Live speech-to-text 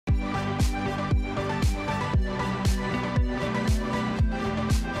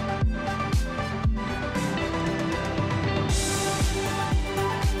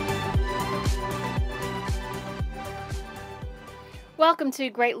Welcome to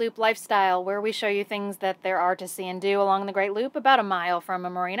Great Loop Lifestyle, where we show you things that there are to see and do along the Great Loop, about a mile from a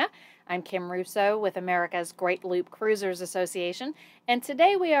marina. I'm Kim Russo with America's Great Loop Cruisers Association, and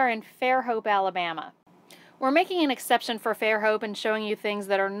today we are in Fairhope, Alabama. We're making an exception for Fairhope and showing you things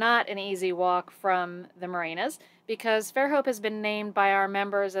that are not an easy walk from the marinas, because Fairhope has been named by our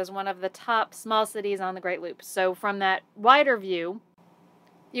members as one of the top small cities on the Great Loop. So from that wider view,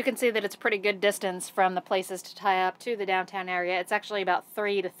 you can see that it's a pretty good distance from the places to tie up to the downtown area. It's actually about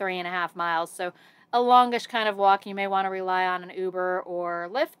 3 to 3.5 miles, so a longish kind of walk. You may want to rely on an Uber or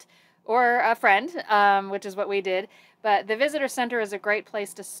Lyft or a friend, which is what we did. But the visitor center is a great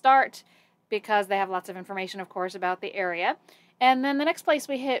place to start because they have lots of information, of course, about the area. And then the next place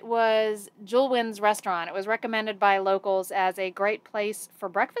we hit was Julwin's Restaurant. It was recommended by locals as a great place for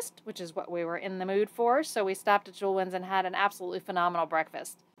breakfast, which is what we were in the mood for. So we stopped at Julwin's and had an absolutely phenomenal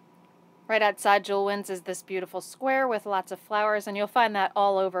breakfast. Right outside Julwin's is this beautiful square with lots of flowers, and you'll find that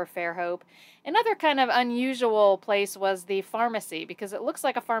all over Fairhope. Another kind of unusual place was the pharmacy, because it looks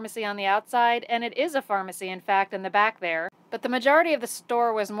like a pharmacy on the outside, and it is a pharmacy, in fact, in the back there. But the majority of the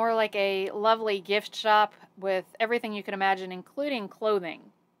store was more like a lovely gift shop with everything you can imagine, including clothing.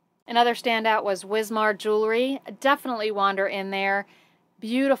 Another standout was Wismar Jewelry. Definitely wander in there.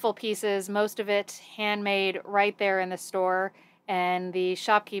 Beautiful pieces, most of it handmade right there in the store. And the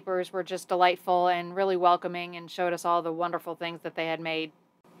shopkeepers were just delightful and really welcoming and showed us all the wonderful things that they had made.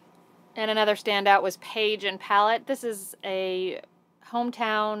 And another standout was Page and Palette. This is a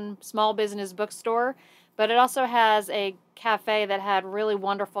hometown small business bookstore, but it also has a cafe that had really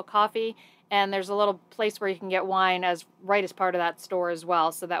wonderful coffee, and there's a little place where you can get wine right as part of that store as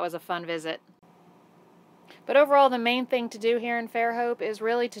well, so that was a fun visit. But overall, the main thing to do here in Fairhope is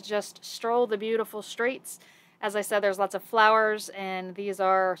really to just stroll the beautiful streets. As I said, there's lots of flowers, and these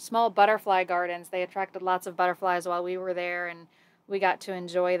are small butterfly gardens. They attracted lots of butterflies while we were there, and we got to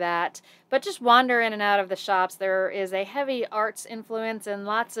enjoy that. But just wander in and out of the shops. There is a heavy arts influence and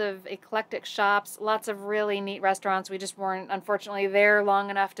lots of eclectic shops, lots of really neat restaurants. We just weren't, unfortunately, there long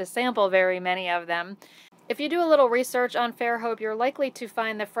enough to sample very many of them. If you do a little research on Fairhope, you're likely to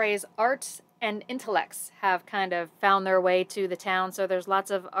find the phrase arts and intellects have kind of found their way to the town. So there's lots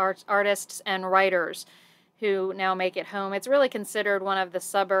of artists and writers who now make it home. It's really considered one of the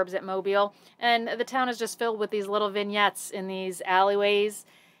suburbs at Mobile, and the town is just filled with these little vignettes in these alleyways.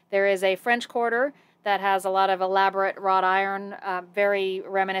 There is a French Quarter that has a lot of elaborate wrought iron, very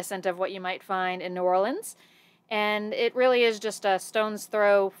reminiscent of what you might find in New Orleans, and it really is just a stone's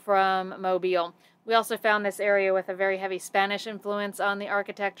throw from Mobile. We also found this area with a very heavy Spanish influence on the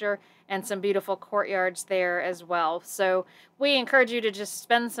architecture and some beautiful courtyards there as well. So we encourage you to just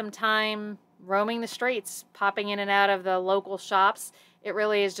spend some time roaming the streets, popping in and out of the local shops. It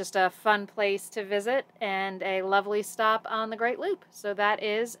really is just a fun place to visit and a lovely stop on the Great Loop. So that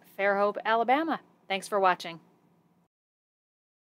is Fairhope, Alabama. Thanks for watching.